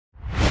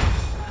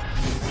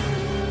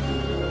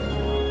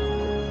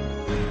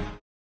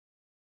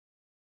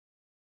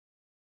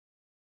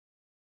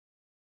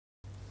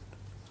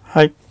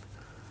Hi,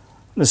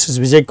 this is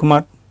Vijay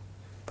Kumar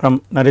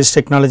from Naresh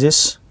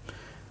Technologies,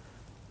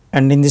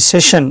 and in this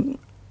session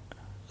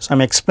I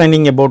am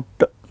explaining about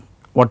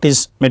what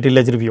is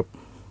Materialized View.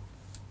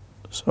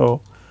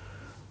 So,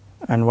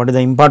 and what is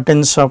the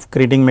importance of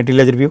creating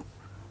Materialized View.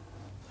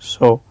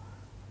 So,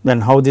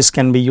 then how this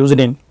can be used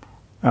in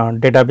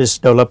database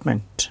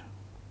development.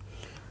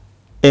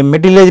 A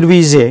Materialized View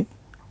is a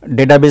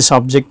database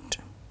object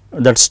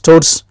that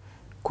stores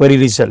query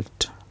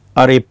result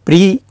or a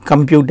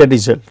pre-computed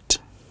result.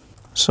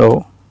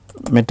 So,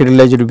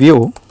 Materialized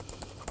View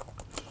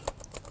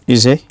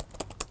is a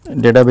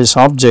database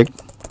object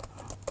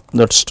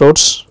that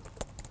stores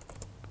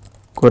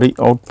query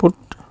output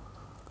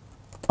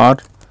or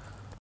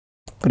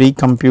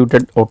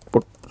pre-computed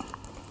output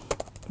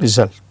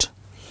result.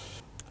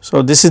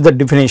 So, this is the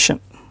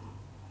definition.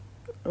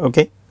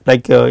 Okay,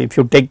 like if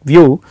you take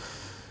view,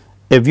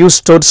 a view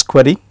stores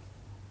query,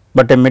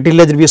 but a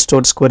Materialized View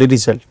stores query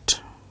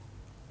result.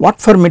 What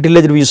for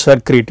Materialized Views are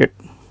created?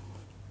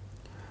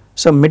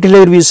 So,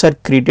 Materialized Views are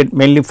created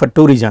mainly for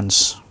two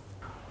reasons.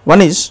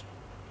 One is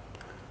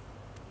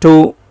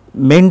to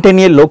maintain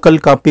a local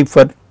copy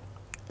for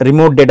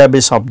remote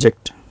database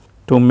object,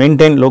 to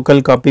maintain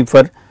local copy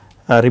for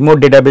remote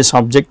database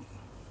object,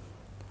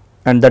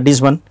 and that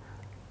is one.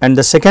 And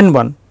the second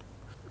one,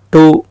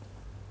 to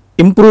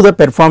improve the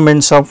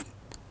performance of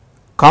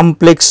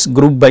complex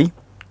group by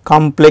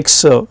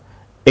complex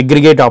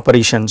aggregate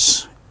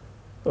operations.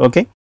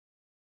 Okay.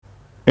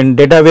 In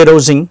data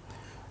warehousing,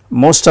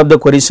 most of the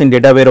queries in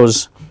data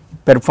warehouse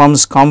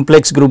performs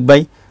complex group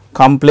by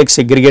complex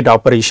aggregate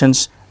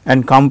operations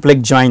and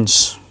complex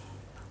joins.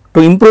 To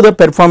improve the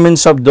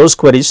performance of those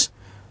queries,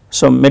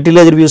 so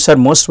Materialized Views are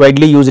most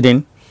widely used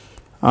in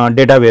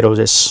data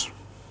warehouses.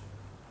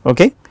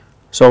 Okay.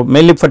 So,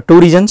 mainly for two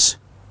reasons.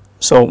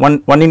 So,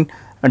 one in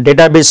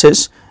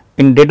databases,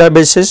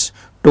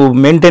 to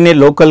maintain a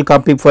local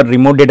copy for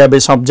remote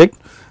database object,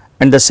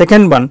 and the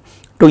second one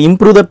to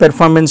improve the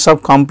performance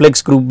of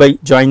complex group by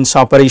joins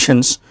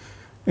operations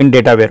in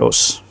data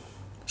warehouse.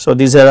 So,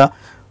 these are the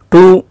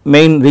two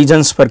main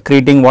reasons for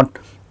creating what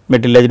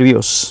Materialized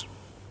Views.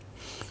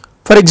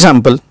 For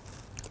example,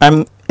 I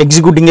am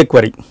executing a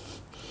query.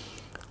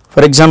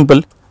 For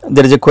example,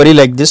 there is a query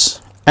like this.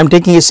 I am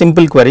taking a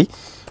simple query,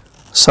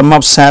 sum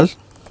of sal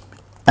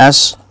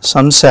as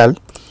sum sal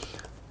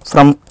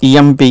from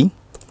EMP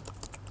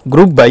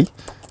group by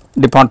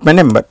department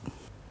number.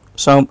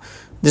 So,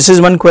 this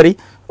is one query.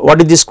 What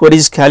is this query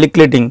is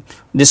calculating?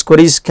 This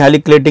query is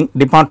calculating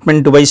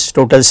department wise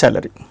total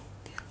salary.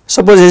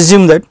 Suppose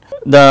assume that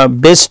the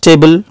base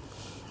table,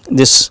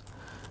 this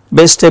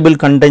base table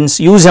contains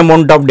huge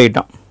amount of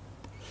data.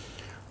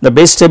 The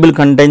base table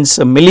contains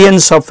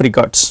millions of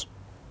records.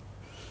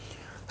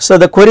 So,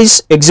 the query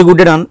is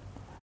executed on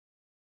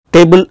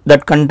table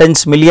that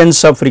contains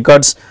millions of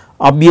records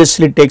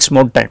obviously takes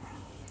more time.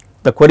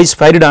 The query is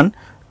fired on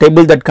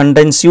table that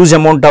contains huge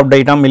amount of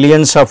data,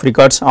 millions of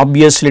records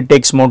obviously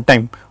takes more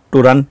time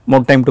to run,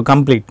 more time to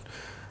complete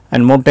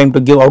and more time to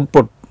give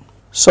output.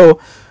 So,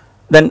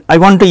 then I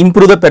want to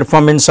improve the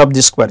performance of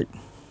this query.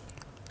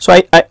 So,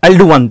 I will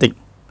do one thing.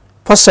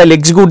 First I will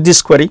execute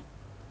this query,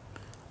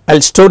 I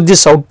will store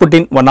this output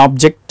in one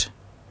object,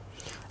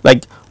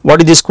 like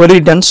what is this query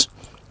returns.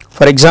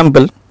 For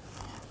example,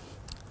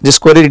 this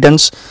query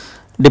returns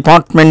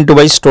department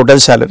wise total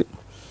salary,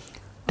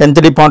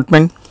 10th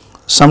department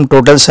some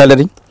total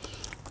salary,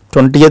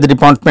 20th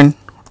department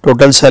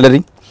total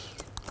salary,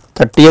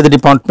 30th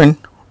department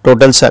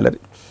total salary.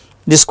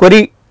 This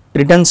query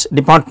returns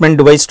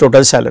department wise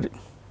total salary.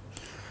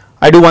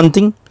 I do one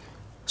thing.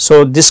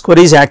 So, this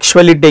query is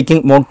actually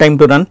taking more time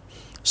to run.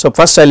 So,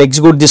 first I will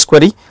execute this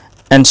query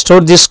and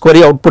store this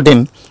query output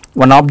in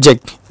one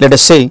object. Let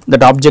us say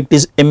that object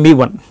is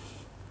MB1.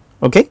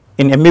 Okay.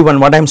 In MB1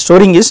 what I am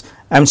storing is,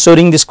 I am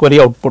storing this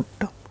query output.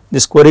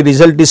 This query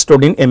result is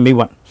stored in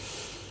MB1.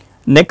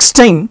 Next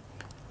time,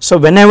 so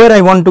whenever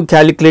I want to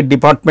calculate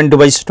department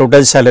wise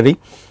total salary,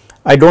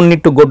 I do not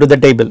need to go to the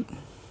table.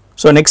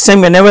 So, next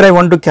time whenever I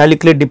want to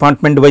calculate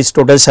department wise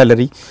total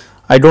salary,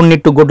 I do not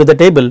need to go to the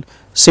table,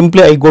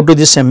 simply I go to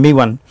this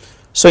MB1.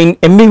 So, in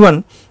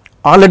MB1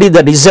 already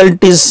the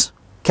result is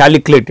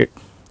calculated,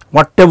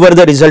 whatever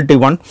the result you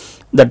want,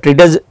 that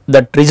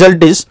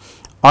result is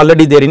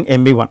already there in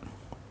MB1.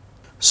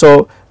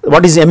 So,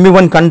 what is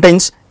MB1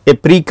 contains a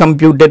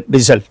pre-computed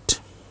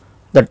result.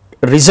 That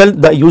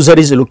result the user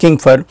is looking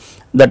for,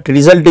 that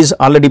result is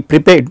already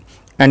prepared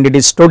and it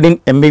is stored in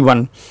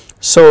MB1.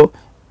 So,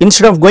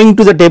 instead of going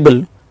to the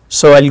table,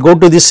 so I will go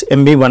to this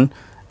MB1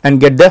 and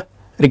get the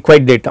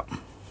required data.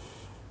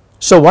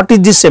 So, what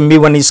is this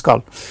MB1 is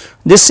called?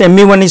 This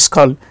MB1 is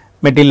called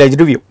Materialized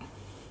View.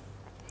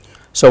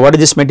 So, what is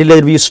this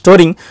Materialized View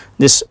storing?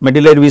 This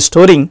Materialized View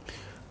storing,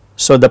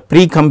 so the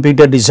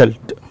pre-computed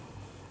result,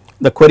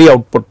 the query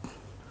output.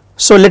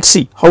 So, let us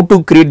see how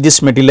to create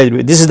this Materialized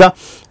View. This is the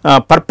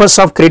purpose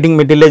of creating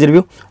Materialized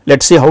View.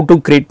 Let us see how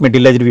to create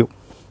Materialized View.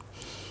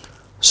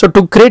 So,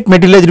 to create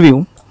Materialized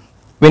View,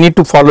 we need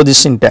to follow this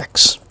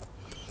syntax: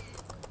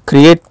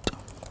 create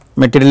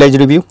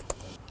Materialized View,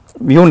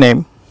 view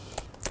name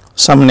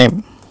some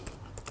name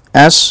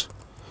as,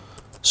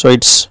 so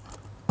it's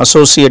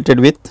associated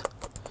with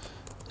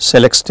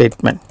select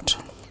statement.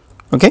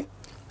 Okay.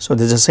 So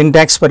this is a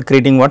syntax for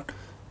creating what?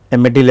 A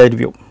materialized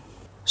view.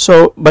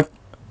 So but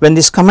when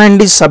this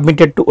command is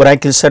submitted to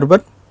Oracle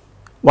server,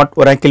 what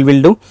Oracle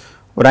will do?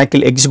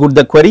 Oracle execute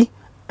the query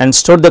and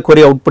store the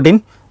query output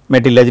in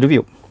materialized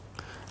view.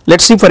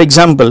 Let's see, for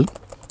example,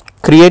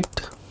 create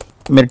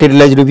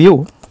materialized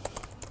view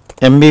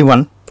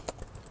MV1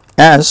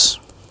 as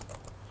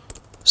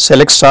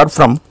select star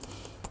from,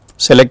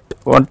 select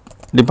what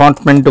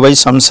department wise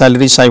some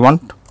salaries I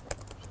want,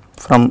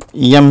 from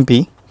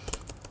EMP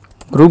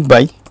group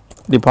by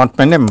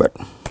department number.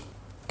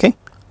 Okay.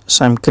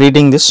 So I am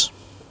creating this.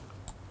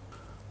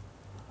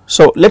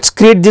 So let's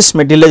create this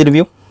materialized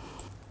view.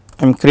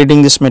 I am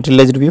creating this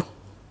materialized view.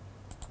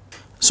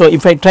 So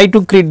if I try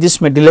to create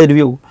this materialized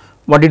view,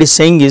 what it is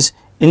saying is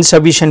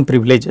insufficient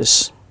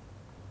privileges.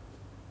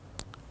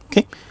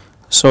 Okay.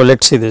 So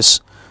let's see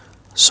this.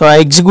 So I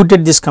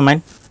executed this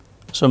command.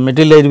 So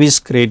materialized view is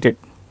created.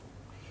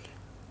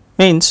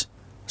 Means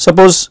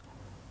suppose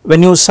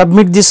when you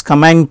submit this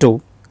command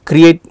to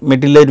create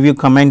materialized view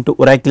command to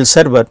Oracle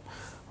server,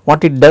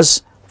 what it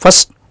does?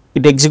 First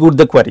it execute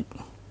the query.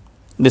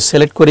 The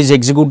select query is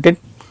executed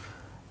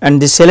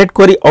and the select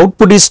query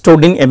output is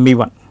stored in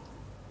MV1.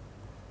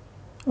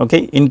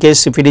 Okay. In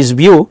case if it is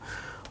view,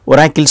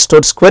 Oracle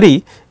stores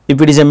query. If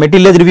it is a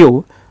materialized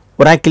view,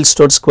 Oracle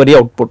stores query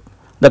output.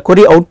 The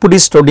query output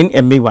is stored in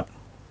MV1.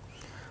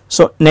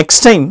 So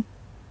next time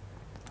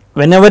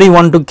whenever you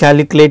want to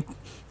calculate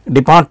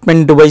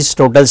department wise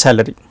total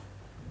salary,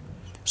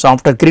 so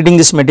after creating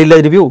this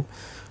materialized view,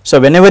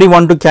 so whenever you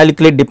want to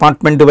calculate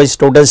department wise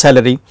total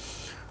salary,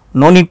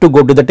 no need to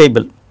go to the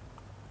table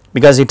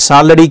because it's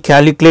already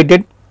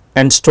calculated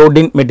and stored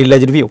in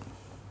materialized view.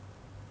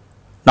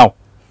 Now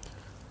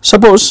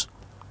suppose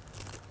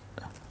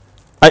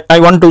I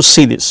want to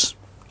see this.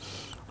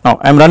 Now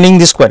I am running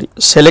this query,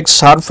 select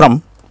star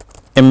from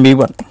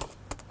MV1.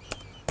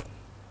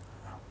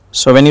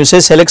 So when you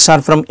say select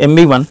star from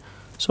MV1,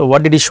 so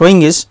what it is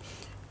showing is,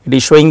 it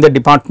is showing the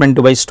department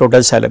wise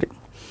total salary.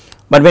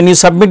 But when you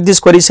submit this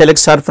query select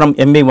star from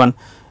MV1,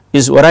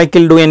 is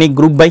Oracle do any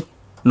group by?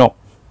 No.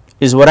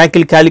 Is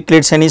Oracle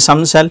calculates any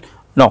sum cell?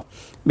 No,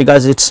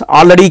 because it's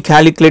already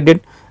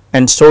calculated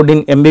and stored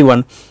in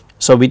MV1.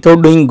 So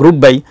without doing group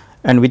by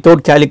and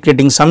without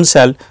calculating sum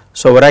cell,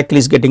 so Oracle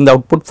is getting the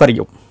output for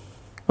you.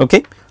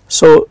 Okay.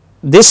 So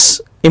this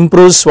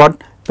improves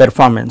what?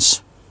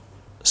 Performance.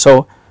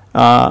 So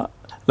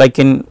like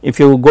in, if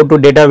you go to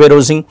data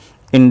warehousing,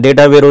 in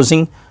data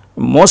warehousing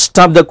most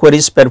of the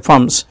queries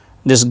performs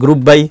this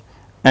group by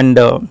and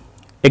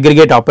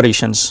aggregate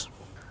operations,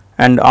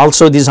 and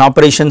also these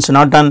operations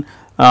not on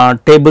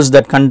tables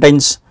that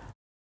contains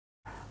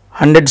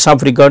hundreds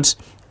of records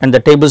and the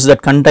tables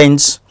that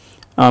contains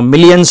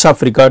millions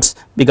of records,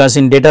 because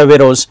in data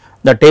warehouse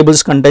the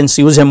tables contains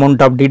huge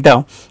amount of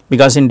data,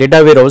 because in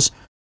data warehouse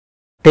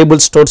table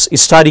stores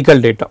historical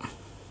data.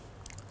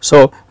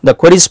 So the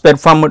queries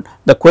performed,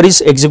 the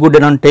queries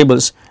executed on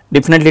tables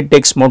definitely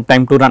takes more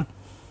time to run.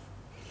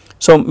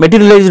 So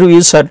materialized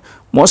views are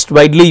most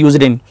widely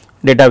used in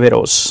data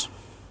warehouse.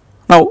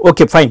 Now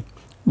okay, fine,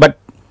 but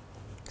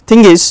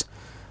thing is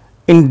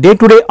in day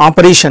to day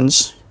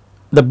operations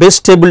the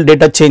base table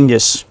data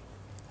changes.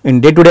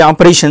 In day to day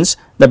operations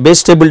the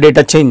base table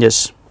data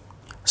changes.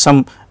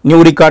 Some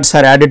new records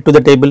are added to the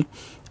table,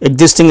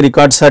 existing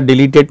records are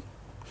deleted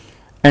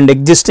and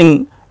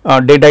existing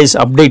data is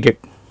updated.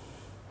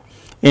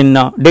 In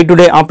day to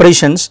day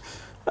operations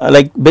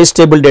like base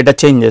table data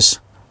changes,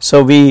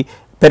 so we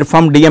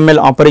perform DML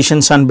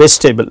operations on base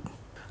table.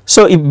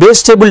 So if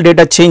base table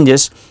data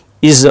changes,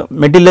 is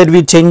materialized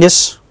view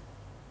changes?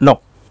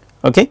 No.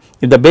 Okay.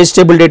 If the base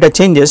table data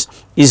changes,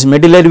 is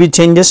materialized view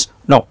changes?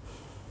 No.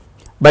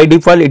 By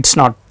default it is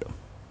not.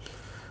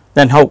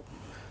 Then how?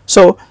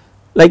 So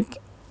like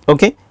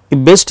okay,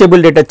 if base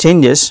table data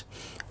changes,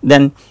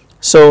 then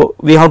so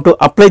we have to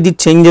apply the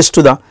changes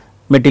to the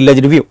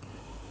materialized view.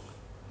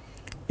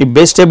 If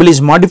base table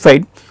is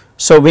modified,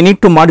 so we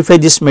need to modify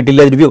this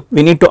materialized view,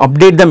 we need to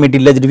update the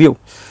materialized view.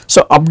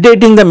 So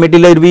updating the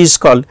materialized view is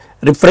called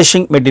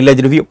refreshing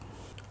materialized view.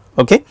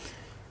 Okay.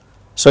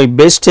 So if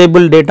base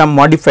table data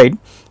modified,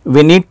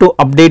 we need to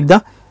update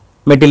the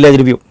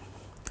materialized view.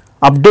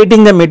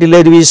 Updating the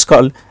materialized view is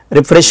called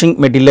refreshing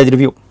materialized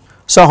view.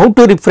 So how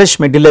to refresh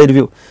materialized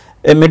view?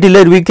 A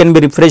materialized view can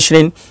be refreshed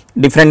in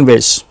different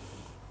ways.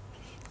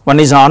 One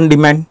is on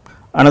demand,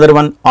 another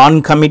one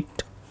on commit,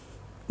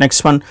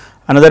 next one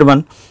another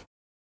one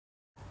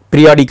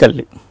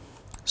periodically.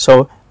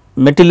 So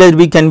materialized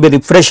view can be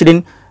refreshed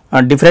in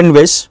different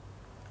ways.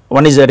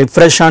 One is a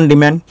refresh on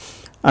demand,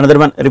 another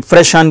one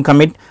refresh on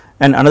commit,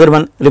 and another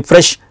one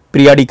refresh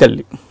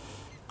periodically.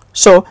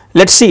 So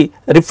let's see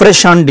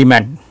refresh on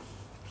demand.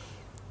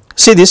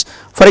 See this,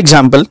 for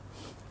example,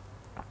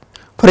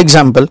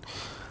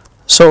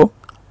 so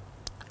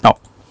now,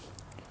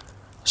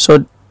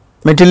 so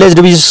materialized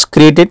view is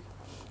created.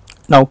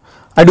 Now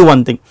I do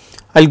one thing,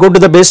 I will go to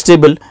the base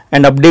table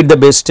and update the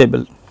base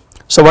table.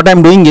 So what I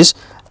am doing is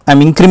I am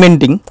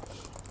incrementing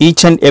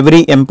each and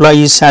every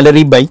employee's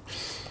salary by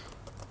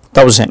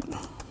 1000.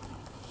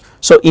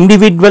 So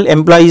individual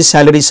employees'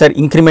 salaries are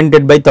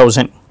incremented by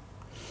 1000.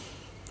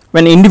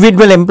 When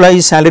individual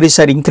employees' salaries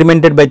are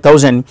incremented by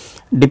 1000,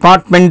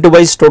 department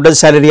wise total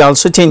salary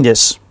also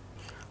changes.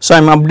 So I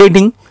am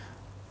updating.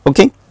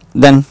 Okay,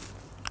 then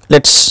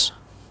let's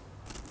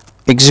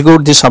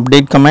execute this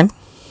update command.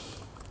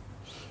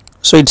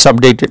 So it's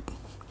updated.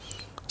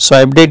 So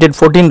I updated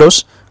 14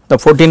 rows. The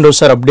 14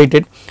 rows are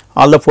updated.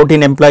 All the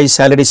 14 employees'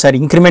 salaries are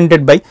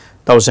incremented by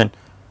 1000.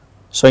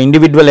 So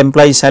individual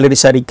employee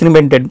salaries are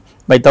incremented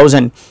by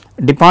 1000.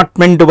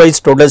 Department wise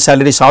total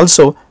salaries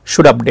also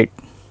should update.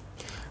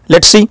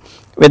 Let's see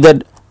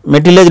whether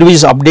materialized review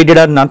is updated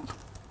or not.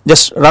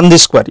 Just run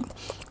this query.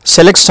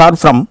 Select star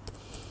from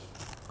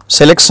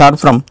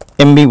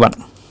MB1.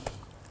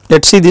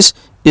 Let's see this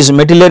is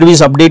materialized review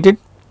is updated.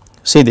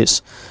 See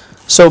this.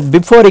 So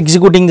before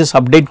executing this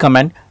update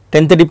command,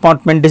 10th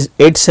department is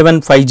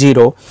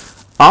 8750.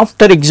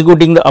 After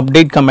executing the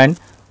update command,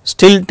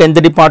 still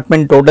 10th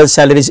department total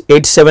salary is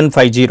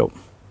 8750.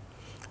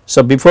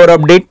 So before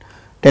update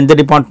 10th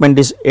department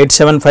is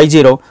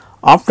 8750.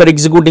 After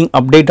executing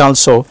update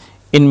also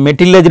in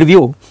materialized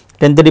review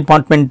 10th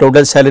department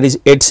total salary is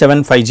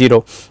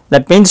 8750.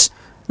 That means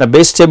the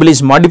base table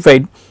is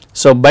modified.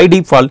 So by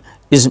default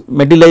is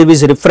materialized review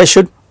is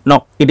refreshed?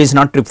 No, it is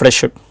not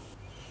refreshed.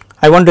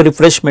 I want to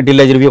refresh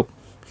materialized review.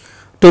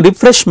 To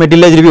refresh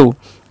materialized review,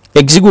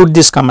 execute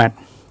this command.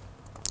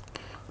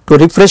 To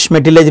refresh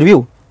materialized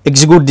review,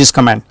 execute this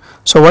command.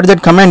 So what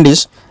that command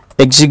is,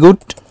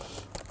 execute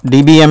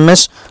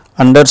dbms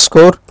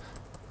underscore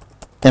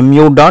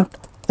mu dot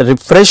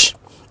refresh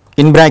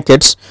in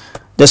brackets,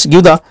 just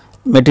give the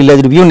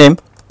materialized review name.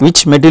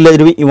 Which materialized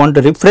review you want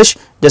to refresh,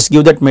 just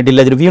give that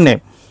materialized review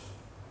name.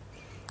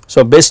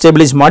 So base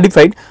table is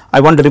modified.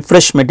 I want to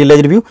refresh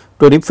materialized review.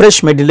 To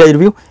refresh materialized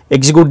review,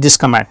 execute this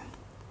command.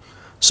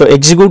 So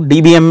execute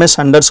dbms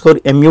underscore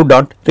mu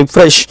dot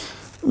refresh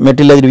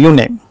materialized review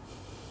name.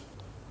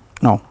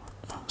 Now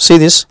see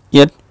this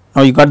here.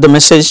 Now you got the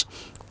message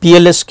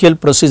PLSQL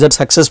procedure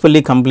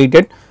successfully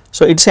completed.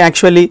 So it's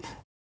actually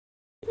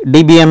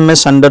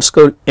dbms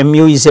underscore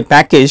mu is a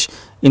package.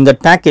 In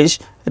that package,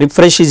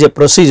 refresh is a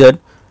procedure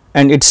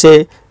and it's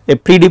a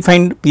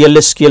predefined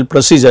PLSQL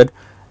procedure,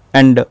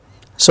 and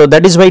so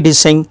that is why it is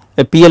saying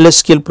a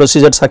PLSQL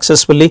procedure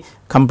successfully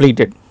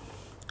completed.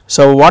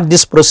 So what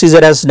this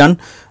procedure has done,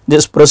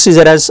 this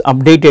procedure has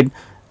updated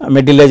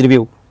materialized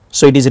review.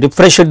 So it is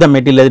refreshed the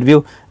materialized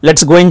review.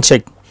 Let's go and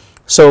check.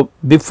 So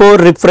before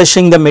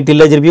refreshing the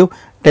materialized review,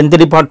 10th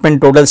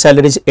department total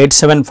salary is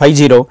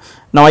 8750.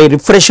 Now I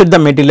refreshed the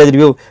materialized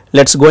review.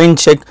 Let's go and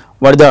check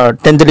what the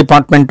 10th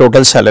department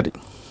total salary.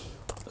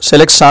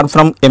 Select star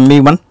from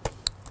MB1.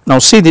 Now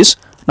see this.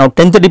 Now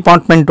 10th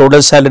department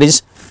total salary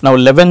is now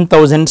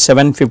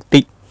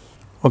 11,750.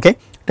 Okay,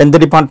 10th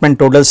department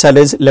total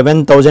salary is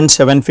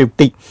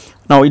 11,750.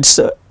 Now its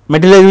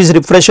materialized review is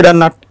refreshed or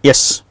not?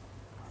 Yes.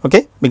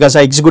 Okay, because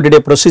I executed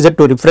a procedure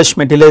to refresh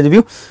materialized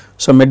review.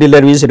 So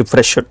materialized review is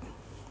refreshed.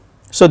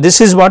 So this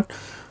is what.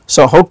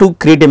 So how to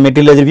create a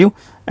materialized review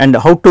and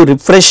how to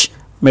refresh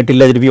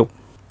materialized review.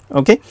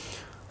 Okay.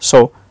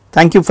 So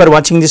thank you for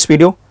watching this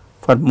video.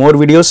 For more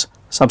videos,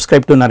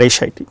 subscribe to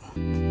Naresh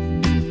IT.